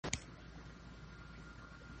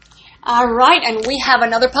All right, and we have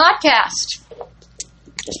another podcast.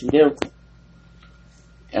 Yes, we do.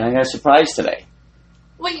 And I got a surprise today.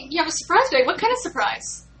 Wait, you have a surprise today? What kind of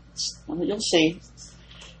surprise? Well, you'll see.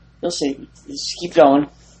 You'll see. Just keep going.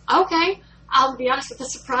 Okay, I'll be honest with the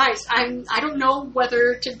surprise. I don't know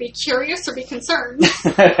whether to be curious or be concerned.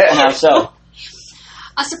 How so?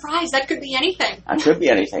 A surprise, that could be anything. That could be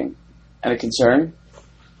anything. And a concern?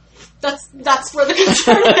 That's where the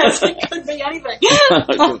concern is. It could be anything.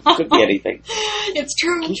 It could be anything. It's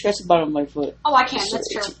true. Can you scratch the bottom of my foot? Oh, I can. That's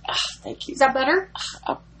true. Thank you. Is that better?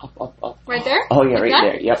 Up. Right there? Oh, yeah, like right that?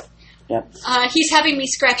 there. Yep. He's having me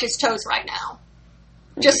scratch his toes right now.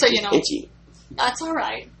 Just so you know. Itchy. That's all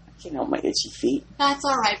right. I can't help my itchy feet. That's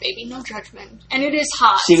all right, baby. No judgment. And it is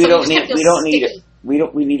hot. See, we so don't need sticky. it.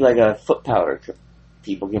 We need like a foot powder.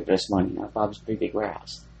 People giving us money. Not Bob's Big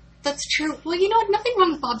Warehouse. That's true. Well, you know what? Nothing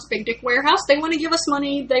wrong with Bob's Big Dick Warehouse. They want to give us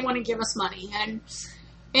money. They want to give us money. And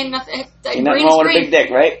nothing wrong with a big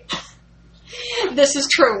dick, right? This is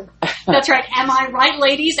true. That's right. Am I right,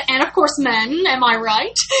 ladies? And, of course, men. Am I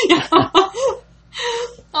right?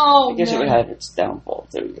 Oh, I guess it would have its downfall,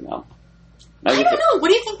 too, you know. I don't know. What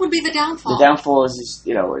do you think would be the downfall? The downfall is just,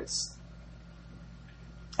 it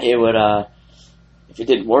would, if it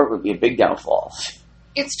didn't work, it would be a big downfall.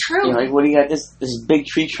 It's true. You know, like, what do you got this big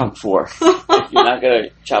tree trunk for? If you're not going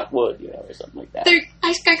to chop wood, or something like that.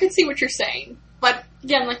 I could see what you're saying. But,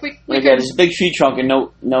 again, like, we got this big tree trunk and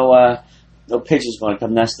no pigeons want to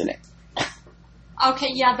come nest in it. Okay,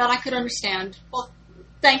 yeah, that I could understand. Well,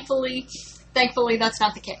 thankfully, that's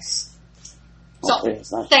not the case. So,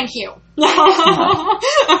 thank you.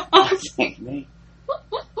 Thank me.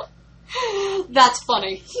 That's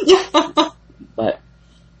funny. But,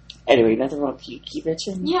 anyway, nothing wrong. Keep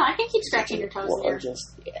itching? Yeah, I can keep scratching your toes there. Or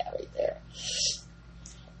just, right there.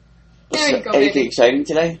 There you go, Anything baby. exciting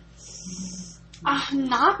today?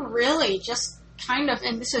 Not really. Just kind of,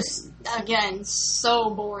 and this is, again, so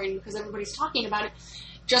boring because everybody's talking about it.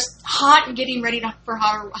 Just hot and getting ready for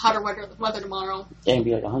hotter weather tomorrow. It's going to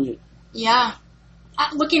be like 100. Yeah.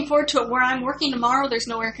 I'm looking forward to it. Where I'm working tomorrow, there's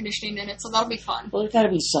no air conditioning in it, so that'll be fun. Well, there's got to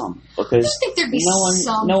be some, because I just think there'd be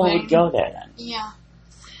something. No one would go there then. Yeah.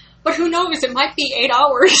 But who knows? It might be 8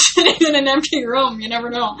 hours in an empty room. You never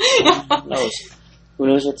know. Who knows? Who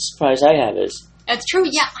knows what the surprise I have is? That's true.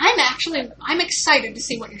 Yeah, I'm excited to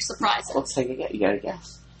see what your surprise is. Looks like you got to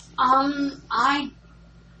guess. I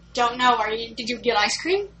don't know. Did you get ice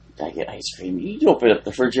cream? I get ice cream. You open up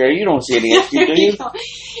the refrigerator, you don't see any ice cream, do you?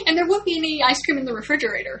 And there wouldn't be any ice cream in the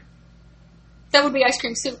refrigerator. That would be ice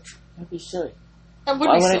cream soup. That'd be silly. That would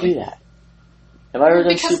Why be would silly. I do that? Have I ever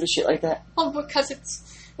done stupid shit like that? Well, because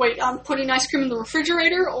I'm putting ice cream in the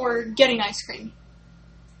refrigerator or getting ice cream?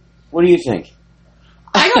 What do you think?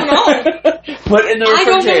 I don't know. Put in the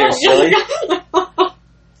refrigerator, silly. I don't know.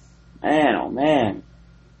 Man, oh man.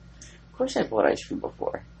 Of course I bought ice cream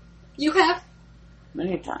before. You have?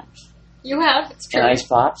 Many times. You have. It's true. And ice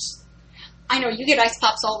pops. I know. You get ice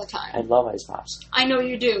pops all the time. I love ice pops. I know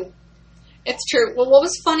you do. It's true. Well, what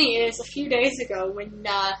was funny is a few days ago when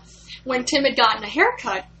Tim had gotten a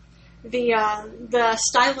haircut, the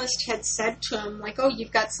stylist had said to him, like, "Oh,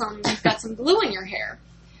 you've got some glue in your hair."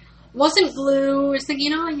 Wasn't glue. I was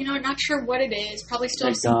thinking, not sure what it is. Probably still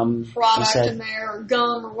like some product in there, or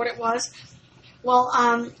gum, or what it was. Well,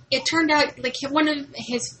 it turned out like one of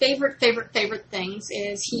his favorite things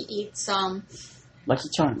is he eats Lucky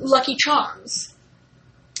Charms. Lucky Charms.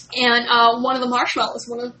 And one of the marshmallows,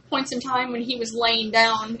 one of the points in time when he was laying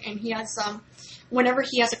down, and he has whenever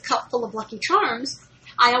he has a cup full of Lucky Charms,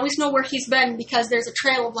 I always know where he's been because there's a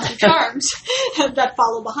trail of Lucky Charms that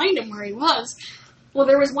follow behind him where he was. Well,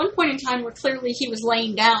 there was one point in time where clearly he was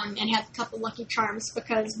laying down and had a couple Lucky Charms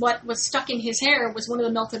because what was stuck in his hair was one of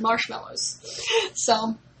the melted marshmallows.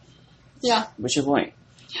 So, yeah. What's your point?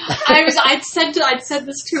 I'd said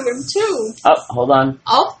this to him too. Oh, hold on.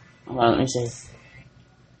 Oh? Hold on, let me see.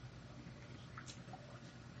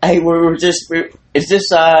 Hey, is this,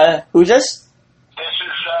 who's this? This is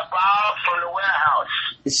Bob from the warehouse.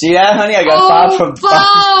 You see that, honey? I got Bob from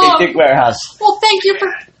Bob's Big Dick Warehouse. Well, thank you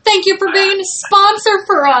for being a sponsor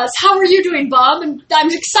for us. How are you doing, Bob? And I'm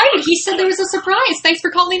excited. He said there was a surprise. Thanks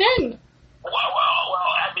for calling in. Well,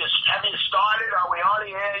 have you started? Are we on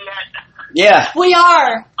the air yet? Yeah. We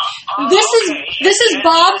are. This okay. is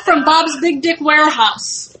Bob from Bob's Big Dick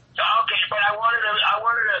Warehouse. Okay, but I wanted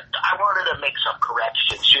to make some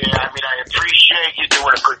corrections here. I mean, I appreciate you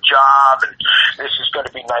doing a good job, and this is going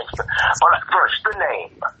to be nice. But first, the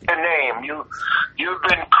name. You've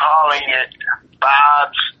been calling it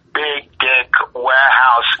Bob's Big Dick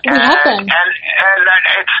Warehouse. What happened? And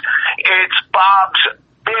it's Bob's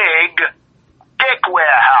Big Dick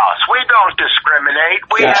Warehouse. We discriminate.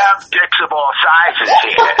 We Yeah. have dicks of all sizes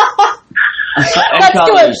here. And That's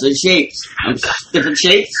colors and shapes. Different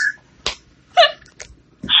shapes.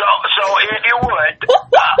 So if you would,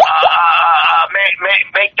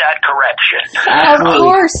 make that correction.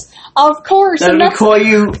 Absolutely. Of course. Now, And do we that's, call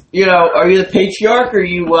you, are you the patriarch or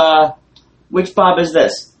you, which Bob is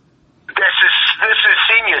this? This is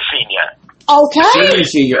senior. okay.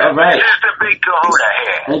 Senior, all right. This is the big kahuna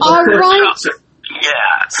here. And All just- right.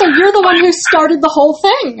 Yeah. So you're the one who started the whole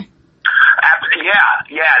thing.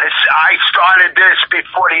 Yeah. I started this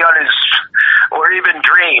before the others, or even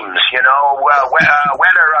dreams,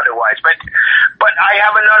 whether or otherwise. But I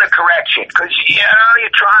have another correction because you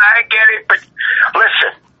try to get it, but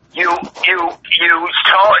listen, you told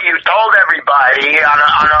everybody on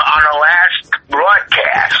a last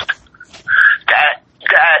broadcast that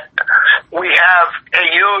we have a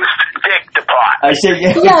used dick department. I said,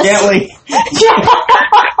 yeah, Yes. can't wait.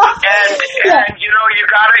 And you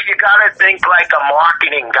gotta think like a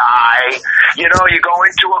marketing guy. You go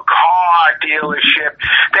into a car dealership.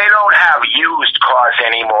 They don't have used cars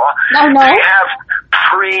anymore. No. They have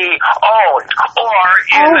pre-owned, or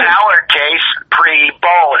in our case,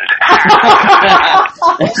 pre-boned.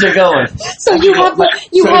 That's a good one. So you have the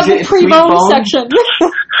is it pre-bone pre-bone? section.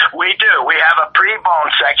 We do. We have a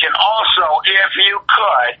pre-bone section. Also, if you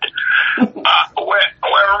could,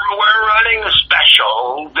 we're running a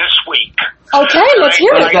special this week. Okay, let's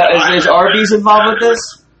hear it. Is Arby's involved with this?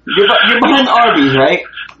 You're behind Arby's, right?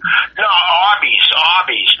 No, Arby's.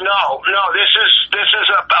 No. This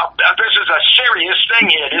is a serious thing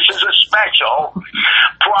here. This is a special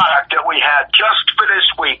product that we have just for this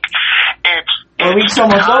week. Week's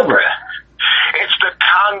almost over. It's the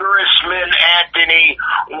Congressman Anthony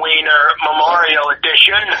Weiner Memorial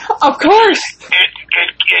Edition. Of course.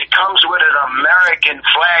 It comes with an American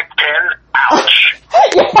flag pin. Ouch.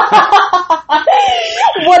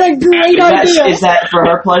 What a great idea. Is that for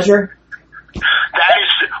her pleasure? That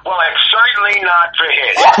is, well, it's certainly not for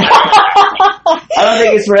his. I don't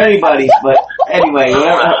think it's for anybody, but anyway,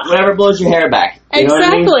 whatever blows your hair back. You know what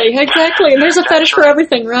I mean? Exactly. And there's a fetish for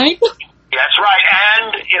everything, right? That's right.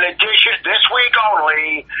 And in addition, this week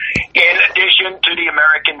only, in addition to the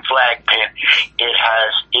American flag pin, it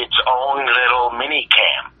has its own little mini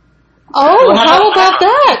cam. Oh, how about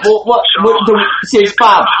that? Well, since you can go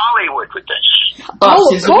Bob, to Hollywood with this. Bob, Oh,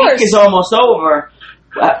 since of the course. week is almost over,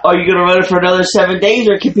 are you going to run it for another 7 days,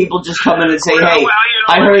 or can people just come in and say, "Hey,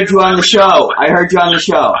 I heard you on the show. I heard you on the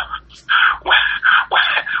show."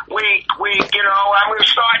 We're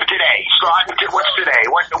starting today. What's today?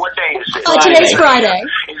 What day is this? Today's Friday.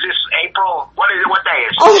 Is this April? What day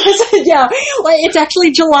is Oh, this? yeah. Well, it's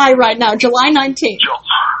actually July right now, July 19th.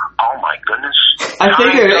 Oh my goodness! I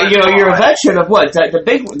figure you're a veteran of what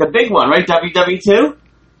the big one, right? WW2. Two?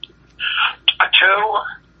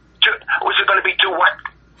 Was it going to be two what?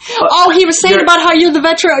 Oh, he was saying about how you're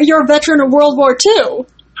a veteran of World War II.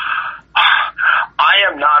 I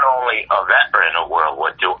am not only a veteran of World War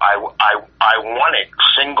II. I won it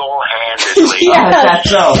single-handedly. Yes. That's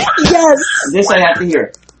so. Yes. This I have to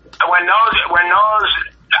hear. When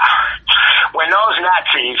those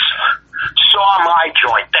Nazis saw my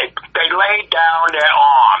joint, they laid down their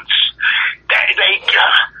arms.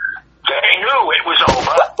 They knew it was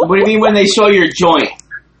over. What do you mean when they saw your joint?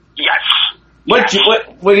 Yes. What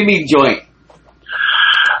do you mean joint?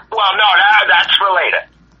 Well, no, that's related.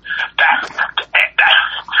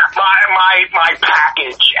 My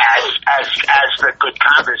package, as the good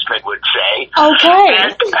congressman would say. Okay.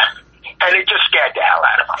 And it just scared the hell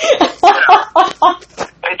out of them.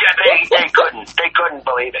 They couldn't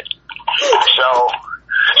believe it. So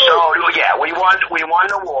yeah, we won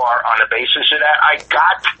the war on the basis of that. I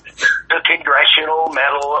got the Congressional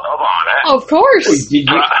Medal of Honor. Of course. Did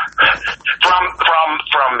you?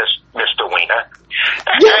 From Mr. Weiner.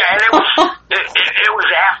 And it was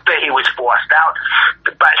after he was forced out,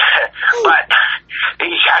 but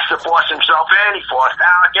he has to force himself in. He forced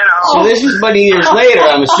out, So this is many years later,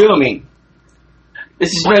 I'm assuming.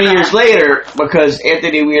 This is many years later because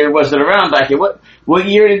Anthony Weiner wasn't around back then. What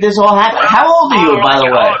year did this all happen? How old are you, by the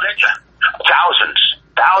way? Thousands.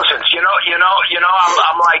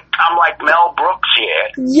 I'm like Mel Brooks here.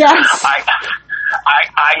 Yes.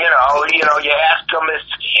 You ask him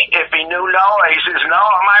if he knew Noah. He says no.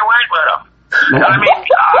 I went with him.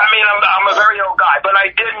 I'm a very old guy, but I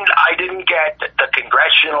didn't get the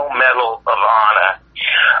Congressional Medal of Honor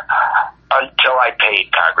until I paid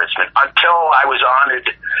Congressman. Until I was honored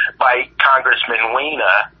by Congressman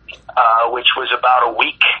Weiner, which was about a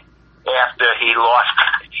week after he lost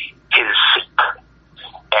his,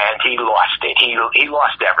 and he lost it. He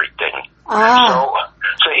lost everything.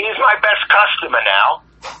 So he's my best customer now.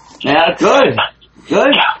 Yeah, good.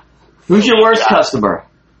 Good. Yeah. Who's your worst customer?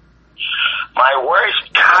 My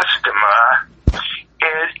worst customer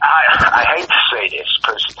is, I hate to say this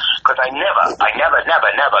because I never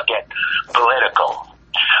get political.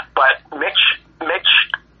 But Mitch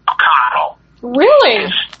McConnell. Really?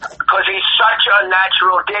 Because he's such a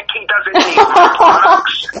natural dick, he doesn't need my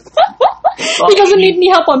products. He doesn't need any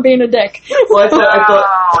help on being a dick. Well, I thought,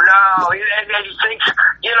 No. He thinks,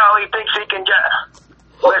 he thinks he can just...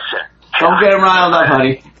 Listen. don't get him riled up,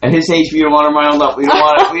 honey. At his age, we don't want him riled up. We don't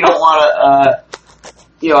want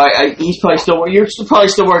to, he's probably still, you're probably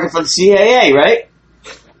still working for the CAA, right?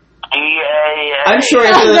 Yeah. I'm sure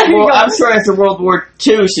after World War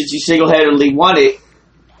II, since you single-handedly won it,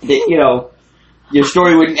 that, your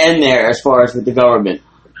story wouldn't end there as far as with the government.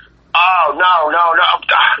 Oh, no.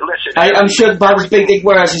 Listen. I'm sure Bob's Big Dick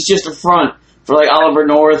Warehouse is just a front for like Oliver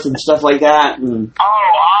North and stuff like that. And... Oh,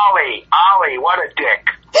 Ollie, what a dick.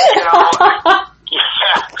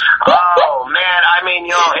 Yeah. Oh, man, I mean,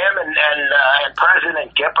 him and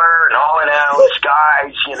President Gipper and all of those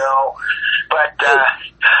guys, But,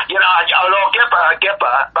 Gipper,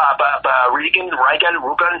 Reagan.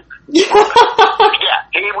 Yeah,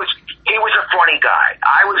 he was a funny guy.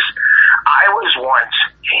 I was once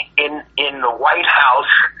in the White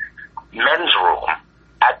House men's room.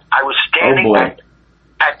 I was standing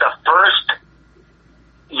at the first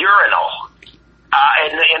urinal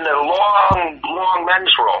in the long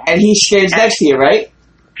men's room. And he stands next to you, right?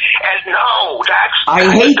 And no,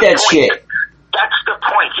 I hate that shit. That's the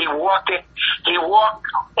point. He walked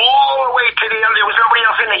all the way to the other. There was nobody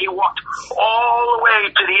else in there. He walked all the way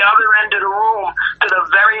to the other end of the room to the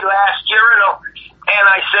very last urinal. And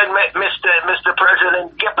I said, Mr.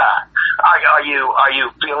 President Gipper, are you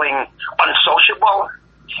feeling unsociable?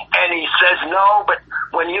 And he says, no, but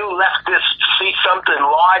when you left this to see something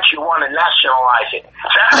large, you want to nationalize it.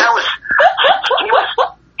 He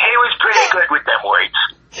was pretty good with them words.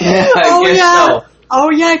 Yeah, I guess so. Oh,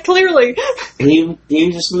 yeah, clearly. He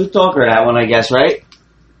was a smooth talker, that one, I guess, right?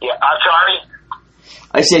 Yeah, I'm sorry?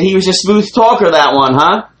 I said he was a smooth talker, that one,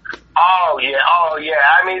 huh? Oh, yeah.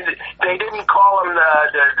 I mean, they didn't call him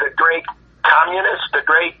the great communist, the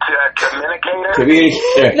great communicator.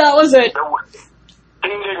 That was it. He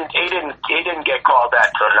didn't get called that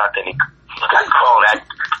for nothing. He got called that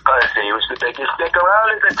because he was the biggest dick around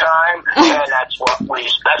at the time, and that's what we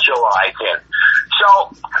specialize in. So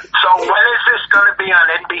when is this going to be on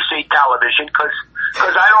NBC television? Because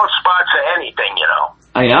I don't sponsor anything,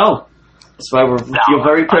 I know. That's why you're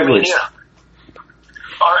very privileged.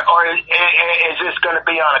 Or is this going to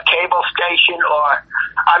be on a cable station? Or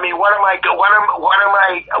what am I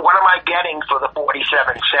getting for the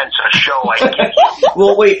 47 cents a show I get?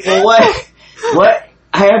 Well, wait. Well, what?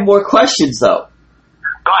 I have more questions though.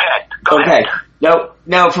 Go ahead. Okay.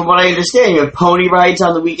 Now, from what I understand, you have pony rides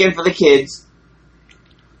on the weekend for the kids.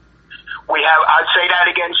 I'd say that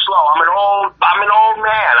again slow. I'm an old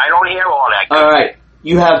man. I don't hear all that. All right.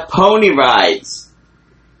 You have pony rides.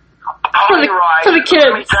 Pony rides. For the kids.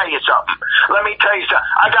 Let me tell you something.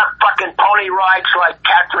 I got fucking pony rides like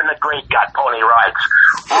Catherine the Great got pony rides.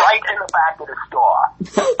 Right in the back of the store.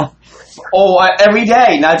 Every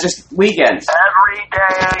day, not just weekends. Every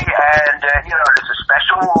day, and, there's a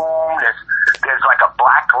special room. There's like a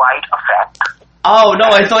black light effect. Oh, no,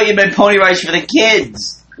 I thought you meant pony rides for the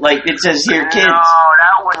kids. Like it says here, kids. No,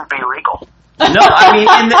 that wouldn't be legal. No, I mean,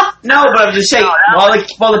 but I'm just saying, while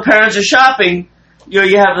the parents are shopping,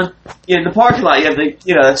 you have the parking lot, you have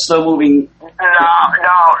that slow moving. No,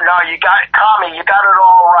 you got it, Tommy. You got it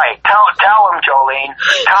all right. Tell him, Jolene.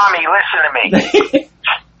 Tommy, listen to me.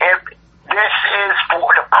 If this is for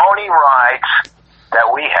the pony rides that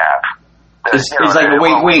we have, it's like a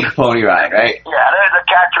wink pony ride, right? Yeah, they're the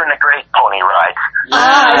Catherine the Great pony rides.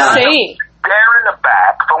 I see. They're in the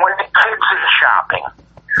back for when the kids are shopping.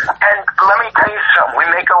 And let me tell you something. We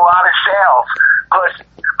make a lot of sales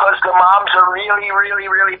because the moms are really, really,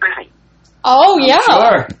 really busy. Oh, yeah.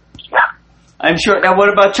 Sure. Yeah. I'm sure. Now, what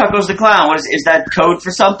about Chuckles the Clown? Is that code for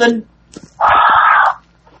something?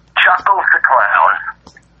 Chuckles the Clown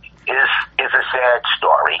is a sad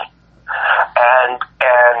story. And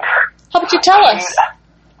how about you tell us?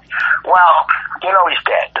 Well, he's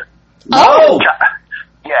dead. Oh!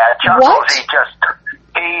 Yeah, Chuckles, What?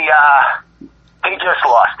 he just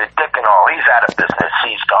lost it, dick and all. He's out of business.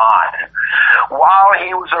 He's gone. While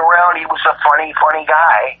he was around, he was a funny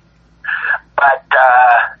guy. But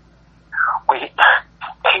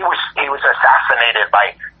he was assassinated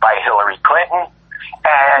by Hillary Clinton,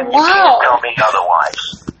 and you can't tell me otherwise.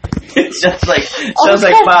 It sounds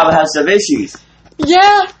like Bob has some issues.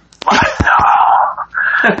 Yeah. But no,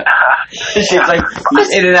 It seems like he's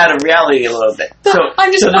in and out of reality a little bit. So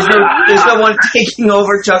there's no one taking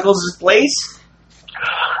over Chuckles' place?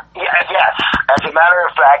 Yes. As a matter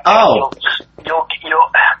of fact, you'll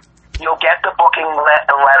get the booking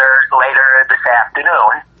letter later this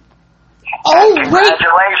afternoon. Oh,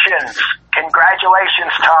 congratulations.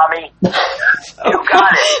 Congratulations, Tommy. You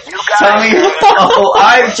got it. Tommy,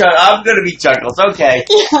 I'm going to be Chuckles. Okay.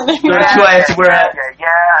 Yeah.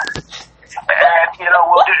 And, we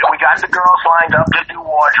got the girls lined up to do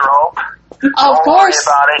wardrobe. Of course. Don't worry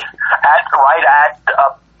about it. Right at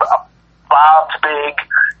Bob's Big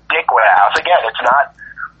Dick Warehouse. Again, it's not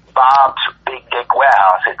Bob's Big Dick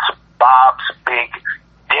Warehouse. It's Bob's Big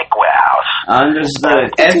Dick Warehouse.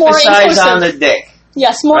 Understood. It's Emphasize on the dick.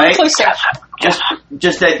 Yes, more inclusive. Just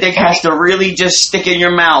that dick has to really just stick in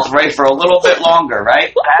your mouth, right, for a little bit longer,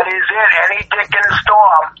 right? That is it. Any dick in the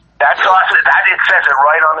store. That's awesome. It says it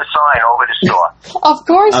right on the sign over the store. Of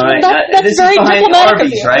course. Right. That's this very is behind diplomatic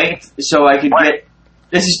Arby's, of you. right? So I could get...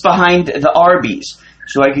 This is behind the Arby's.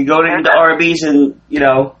 So I could go to the Arby's and, It's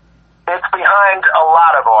behind a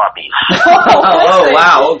lot of Arby's. Oh,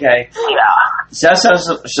 wow, okay. Yeah. So that sounds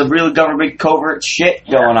some real government covert shit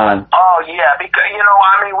going on. Oh, yeah, because,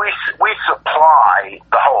 we supply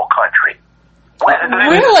the whole country.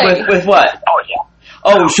 Really? With what? Oh, yeah.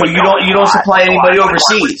 Oh, so you don't supply anybody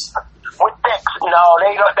overseas? With dicks, no,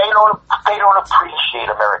 they don't appreciate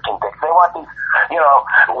American dicks. They want these,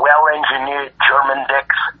 well-engineered German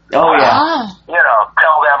dicks. Oh, yeah.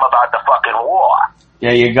 Tell them about the fucking war.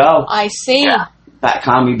 There you go. I see. Yeah. Fat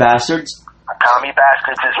commie bastards. Commie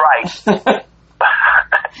bastards is right.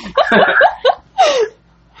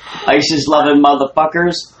 ISIS-loving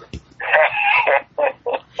motherfuckers.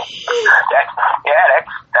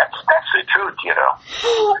 That's the truth,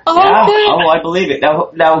 Okay. Oh, I believe it.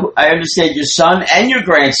 Now, I understand your son and your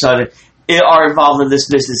grandson are involved in this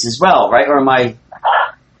business as well, right? Or am I...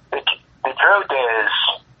 The truth is,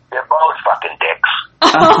 they're both fucking dicks.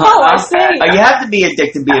 I see. You have to be a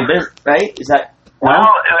dick to be in business, right? Is that... Well,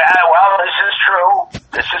 this is true.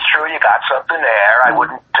 This is true. You got something there. I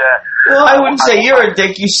wouldn't... Well, I wouldn't say you're a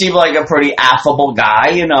dick. You seem like a pretty affable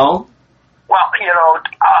guy, Well,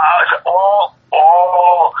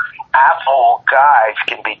 all affable guys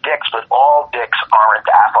can be dicks, but all dicks aren't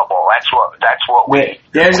affable. That's what we...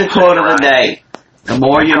 There's a quote of the day. The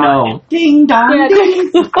more you know. Ding dong. Yeah,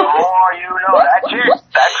 ding. The more you know. That's it.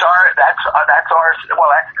 That's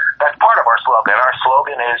part of our slogan. Our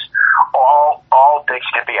slogan is all dicks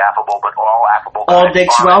can be affable, but all affable guys all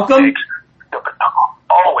dicks welcome? Dicks.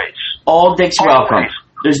 Always. All dicks welcome.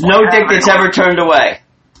 There's no dick that's ever turned away.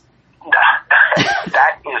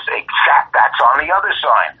 That is exact. That's on the other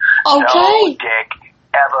sign. Okay. No dick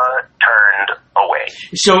ever turned away.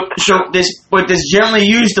 So this generally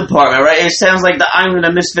used department, right? It sounds like the Island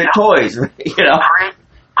of Misfit Toys, right?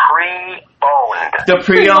 Pre-boned. The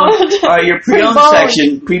pre-owned, your pre-owned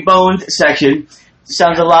section, pre-boned section,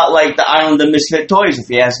 sounds a lot like the Island of Misfit Toys, if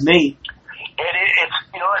you ask me.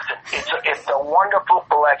 It's a wonderful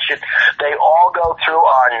collection. They all go through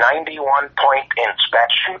our 91-point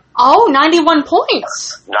inspection. Oh, 91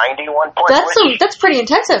 points. 91 points. That's pretty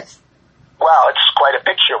intensive. Well, it's quite a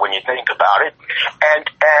picture when you think about it. And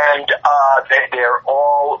they're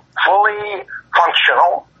all fully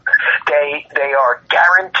functional. They are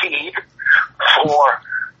guaranteed for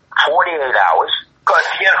 48 hours. Because,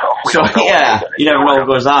 you never know what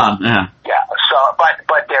goes on. Yeah. Yeah. So, but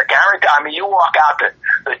they're guaranteed. I mean, you walk out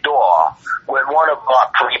the door with one of our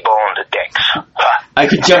pre-boned dicks. I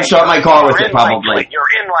could jumpstart my car with it, probably. You're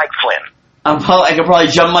in like Flynn. I could probably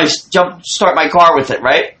jumpstart my car with it,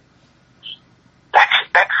 right?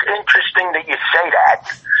 That's interesting that you say that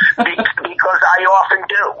because I often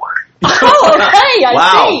do. Oh, okay, I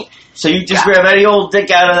see. So you just grab any old dick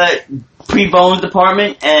out of that pre-boned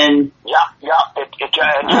department and... Just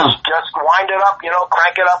wind it up,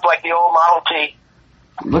 crank it up like the old Model T.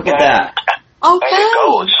 Look at that. Okay. And it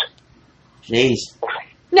goes. Jeez.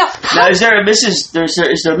 Now, is there a Mrs.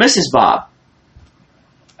 Is there Mrs. Bob?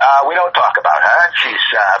 We don't talk about her.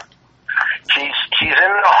 She's in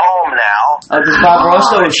the home now. Does Bob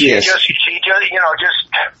Ross know who she is? Just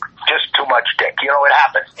too much dick. It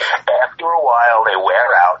happens. After a while, they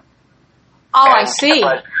wear out. Oh, I see.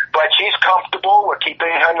 But she's comfortable. We're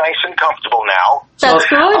keeping her nice and comfortable now. That's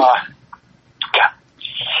good.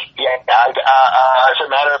 As a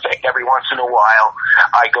matter of fact, every once in a while,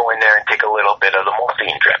 I go in there and take a little bit of the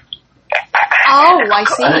morphine drip. Oh, I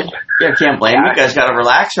see. Yeah, can't blame you. You guys got to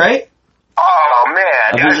relax, right? Oh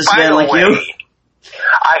man! A businessman like you.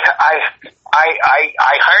 I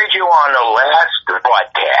heard you on the last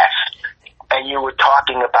broadcast, and you were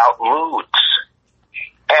talking about moods.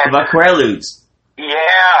 And About Quaaludes.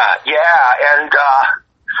 Yeah, and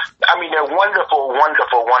I mean they're wonderful,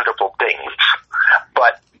 wonderful, wonderful things,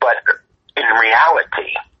 but in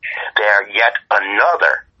reality, they're yet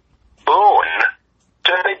another boon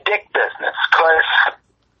to the dick business, because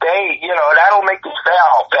they, that'll make you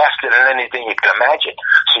fail faster than anything you can imagine.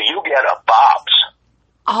 So you get a Bob's.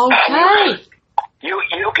 Okay.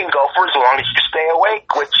 You can go for as long as you stay awake,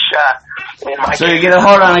 which in my So case, you get a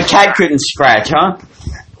hold on a cat couldn't scratch, huh?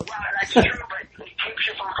 well, that's true, but it keeps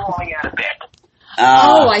you from falling out of bed.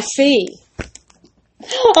 Oh, I see.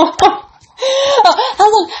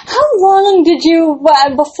 How long did you,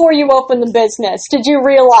 before you opened the business, did you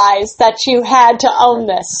realize that you had to own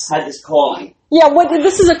this? Had this calling. Yeah,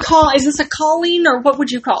 is this a calling, or what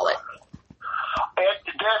would you call it?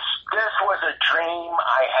 This was a dream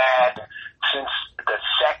I had since the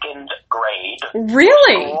second grade.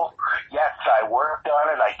 Really? School. Yes, I worked on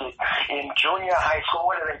it. I did in junior high school.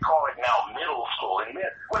 What do they call it now? Middle school.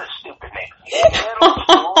 What a stupid name. In middle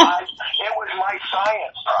school, it was my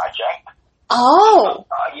science project. Oh.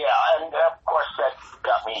 Yeah, and of course that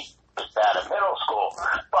got me out of middle school.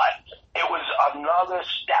 But it was another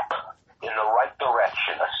step in the right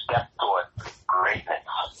direction, a step toward greatness.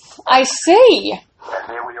 I see. And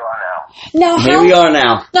here we are now. Here we are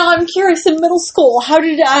now. Now I'm curious. In middle school, how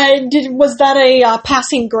was that a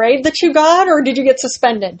passing grade that you got, or did you get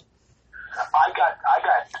suspended? I got.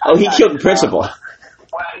 Oh, he killed the principal. Well,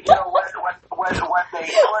 what they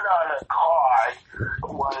put on the card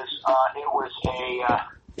was it was a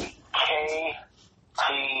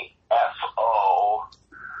KTFO,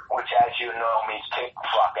 which, as you know, means take the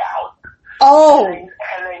fuck out. Oh. And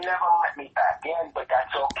they never let me back in, but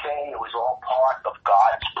that's okay. It was all part of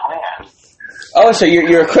God's plan. Oh, so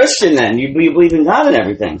you're a Christian then? You believe in God and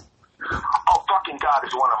everything? Oh, fucking God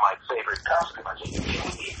is one of my favorite customers.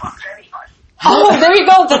 He fucks anybody. Oh, there you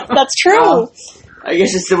go. That's true. I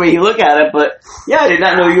guess it's the way you look at it, but yeah, I did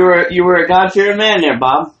not know you were a God-fearing man there,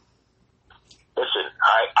 Bob. Listen,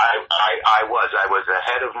 I was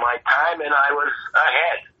ahead of my time, and I was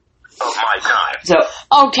ahead of my time. So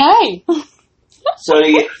Okay. So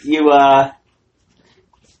you're a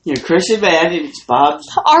Christian man. It's Bob's.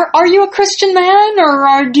 Are you a Christian man,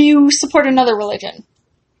 or do you support another religion?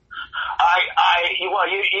 Well,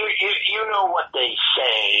 you know what they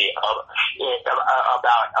say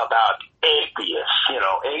about atheists.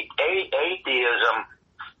 Atheism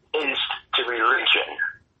is to religion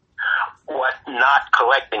what not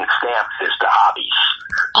collecting stamps is to hobbies.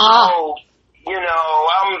 So,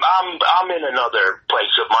 I'm in another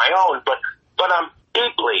place of my own, but I'm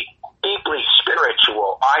deeply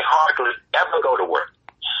spiritual. I hardly ever go to work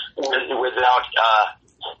without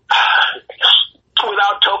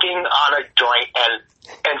toking on a joint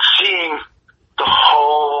and seeing the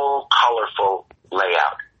whole colorful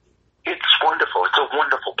layout. It's wonderful. It's a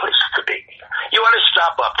wonderful place to be. You want to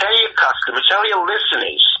stop up, tell your customers, tell your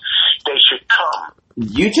listeners they should come.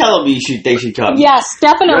 You tell them they should come. Yes,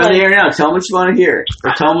 definitely. You're on the air now. Tell them what you want to hear,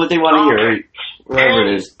 or tell them what they want to hear, or whatever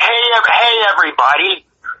it is. Hey, everybody!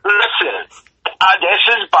 Listen, this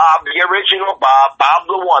is Bob, the original Bob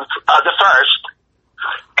the first,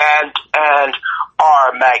 and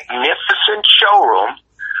our magnificent showroom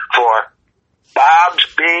for Bob's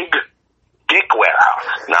Big Dick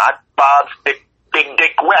Warehouse, not Bob's Big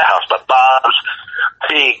Dick Warehouse, but Bob's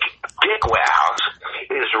Big Dick Warehouse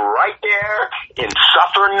is right there in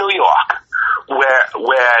Suffern, New York, where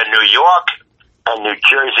New York and New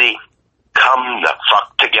Jersey come the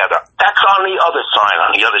fuck together. That's on the other side,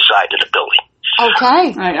 on the other side of the building.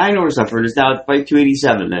 Okay. I know where Suffern is now. It's by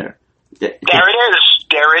 287 there. There it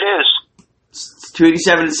is. It's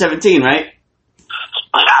 287 and 17, right?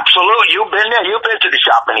 Absolutely. You've been there. You've been to the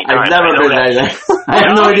shop many times. I've never been there. I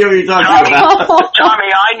have no idea what you're talking about.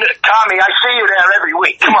 Tommy, I see you there every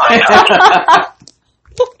week. Come on, Tommy.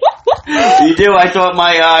 You do? I thought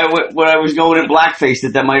when I was going in blackface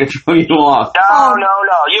that might have thrown you off. No.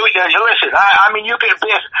 You listen. I mean, you can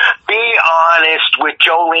be honest with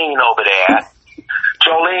Jolene over there.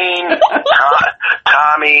 Jolene,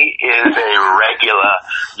 Tommy is a regular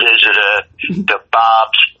visitor to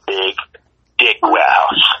Bob's Big Dick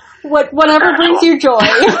Warehouse. Whatever brings you joy.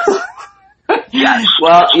 Yes.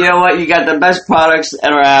 Well, you know what? You got the best products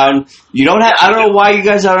around. You don't have. I don't know why you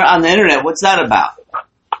guys are on the internet. What's that about?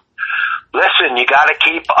 Listen, you got to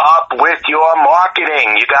keep up with your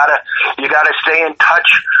marketing. You got to stay in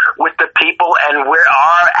touch with the people, and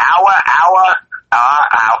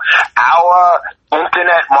our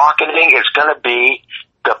internet marketing is going to be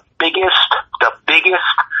the biggest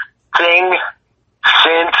thing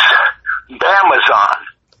since Amazon.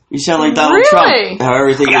 You sound like Donald Really? Trump. How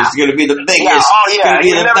everything is going to be the biggest. Yeah, It's going to be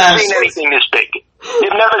you've the never best. seen anything this big.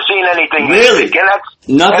 You've never seen anything Really? this big.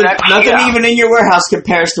 And Nothing yeah. even in your warehouse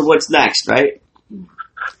compares to what's next, right?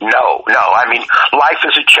 No. I mean, life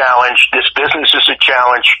is a challenge. This business is a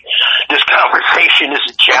challenge. This conversation is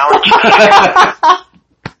a challenge.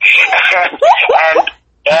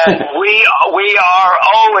 and we are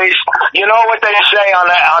always, you know what they say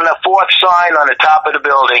on the fourth sign on the top of the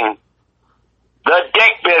building? The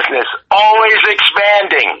dick business, always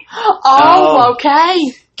expanding. Oh, okay.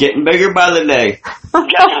 Getting bigger by the day.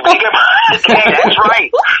 Getting bigger by the day, that's right.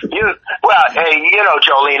 Hey, you know,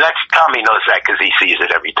 Jolene, Tommy knows that because he sees it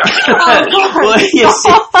every time. Well, you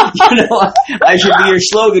see, you know what? I should be your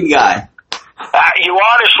slogan guy. You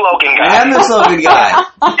are the slogan guy. I am the slogan guy.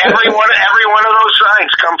 Every one of those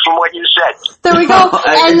signs comes from what you said. There we go.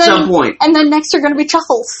 At some point. And then next are going to be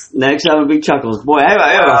Chuckles. Next time will be Chuckles. Boy,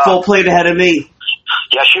 I have a full plate ahead of me.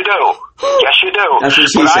 Yes, you do. Yes, you do. That's what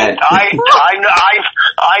she said. I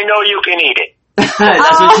know you can eat it.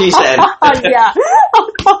 That's what she said. Yeah.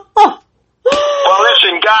 Well,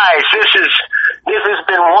 listen, guys, this has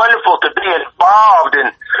been wonderful to be involved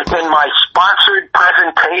in my sponsored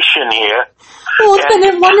presentation here. Well, it's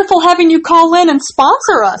been wonderful having you call in and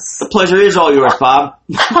sponsor us. The pleasure is all yours, Bob.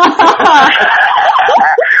 Well,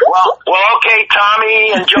 okay,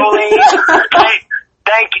 Tommy and Jolene.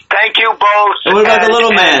 Thank you both. And what about the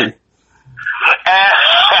little man?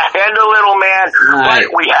 And the little man. Right.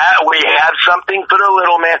 We have something for the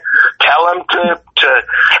little man. Tell him to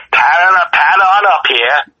pat on up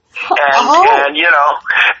here. And you know,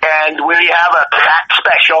 and we have a cat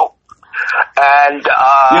special. And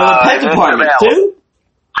You have a pet department too?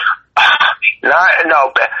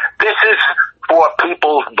 No, this is for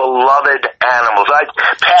people's beloved animals.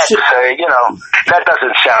 Pets, you know, that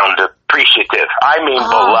doesn't sound appreciative. I mean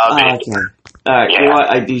beloved. Okay. All right. Yeah. You know what?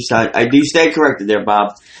 I do stay corrected there,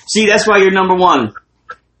 Bob. See, that's why you're number one.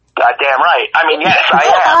 Goddamn right. I mean, yes, I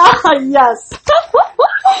am. Yes.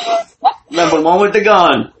 Number one with the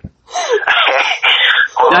gun.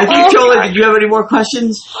 Thank you, Jolie. Did you have any more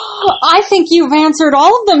questions? I think you've answered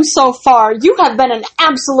all of them so far. You have been an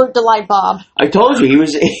absolute delight, Bob. I told you he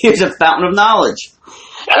was a fountain of knowledge.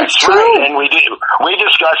 That's It's true. right, and we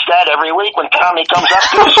discuss that every week when Tommy comes up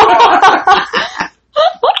to the store.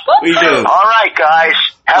 We do. All right, guys.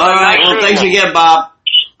 Have All a right. nice Well, thanks evening. again, Bob.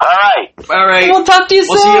 All right. All right. We'll talk to you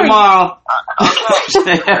We'll soon. see you tomorrow.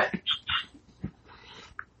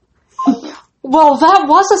 Well, that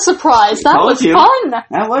was a surprise. That was fun.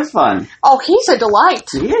 That was fun. Oh, he's a delight.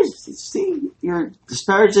 He is. See, you're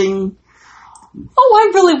disparaging, Oh,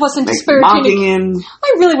 I really wasn't disparaging mocking him.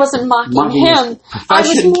 I really wasn't mocking him. I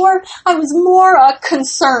was more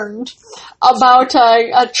concerned about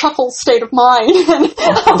Chuckle's state of mind. And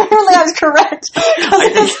apparently I was correct.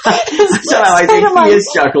 I think he is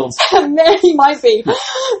Chuckles. He might be.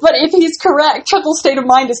 But if he's correct, Chuckle's state of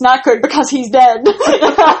mind is not good because he's dead.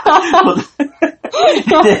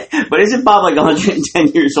 But isn't Bob like 110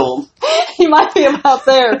 years old? He might be about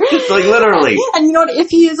there. Like literally. And you know what? If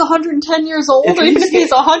he is 110 years old, or even if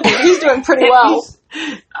he's 100, he's doing pretty well.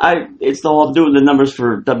 It's the whole I'm doing the numbers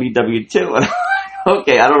for WW2.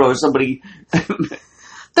 Okay, I don't know if somebody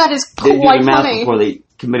That is did do quite the math funny. before they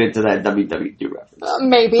committed to that WW2 reference.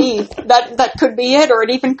 Maybe that could be it, or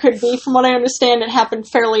it even could be. From what I understand, it happened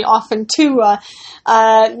fairly often too.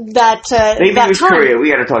 Maybe that it was time. Korea.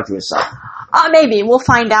 We got to talk to his son. Maybe we'll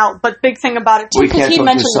find out. But big thing about it too, We because can't he talk to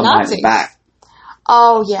mentioned his the son behind Nazis. his back.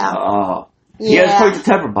 Oh yeah, Oh, yeah. he has quite the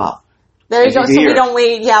temper, Bob. There you As go. you So hear.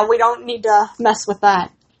 we don't need to mess with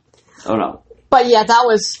that. Oh no, But yeah, that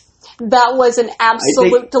was an I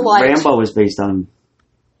absolute think delight. Rambo was based on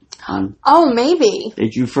Oh, maybe. They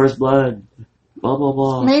drew first blood. Blah blah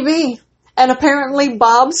blah. Maybe. And apparently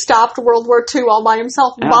Bob stopped World War II all by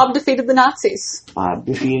himself. Yeah. Bob defeated the Nazis. Bob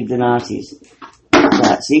defeated the Nazis.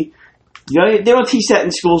 That, see, they don't teach that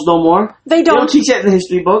in schools no more. They They don't don't. teach that in the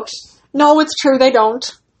history books. No, it's true, they don't.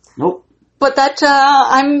 Nope. But that,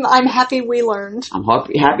 I'm happy we learned. I'm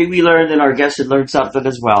happy we learned, and our guests had learned something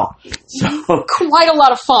as well. So Quite a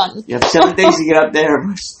lot of fun. you have 7 days to get up there.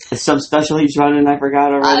 Some special he's running. I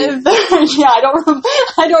forgot already. Yeah,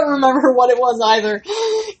 I don't remember what it was either.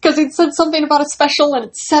 Because it said something about a special and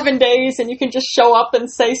it's 7 days and you can just show up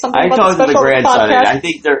and say something I about talked the to the special grandson, and I podcast.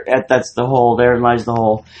 think that's the whole. Therein lies the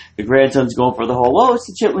whole. The grandson's going for the whole. Well, it's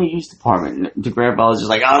the Chitlin Youth Department. And the grandfather's just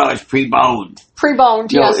like, oh no, it's pre-boned.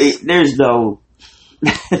 Pre-boned, You know, yes. there's no.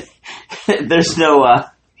 There's no.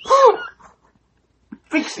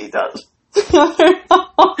 Thinks he does.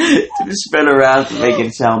 To spin around to make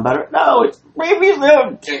it sound better. No, it's maybe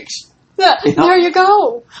little dicks. Yeah, You know? there you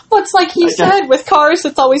go. Well, it's like he said, with cars,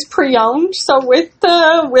 it's always pre-owned. So with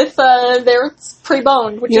there, it's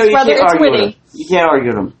pre-boned, which You know, is you rather can't it's argue with witty. him. You can't argue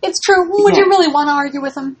with him. It's true. Would you really want to argue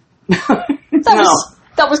with him?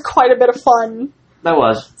 That was quite a bit of fun. That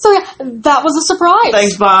was. So yeah, that was a surprise.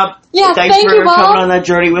 Thanks, Bob. Yeah, Thanks thank for you, Bob. coming on that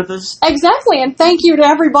journey with us. Exactly, and thank you to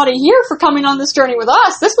everybody here for coming on this journey with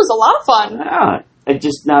us. This was a lot of fun. Yeah. And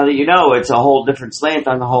just now that you know, it's a whole different slant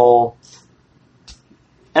on the whole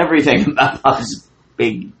everything about Bob's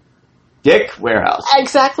big dick warehouse.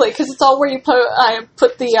 Exactly, because it's all where you put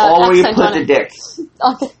the All where you accent put on the it. dick.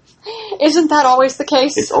 Okay. Isn't that always the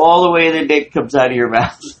case? It's all the way the dick comes out of your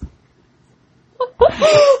mouth.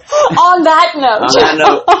 On that note. On that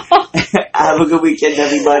note, have a good weekend,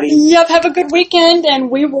 everybody. Yep, have a good weekend, and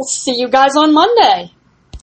we will see you guys on Monday.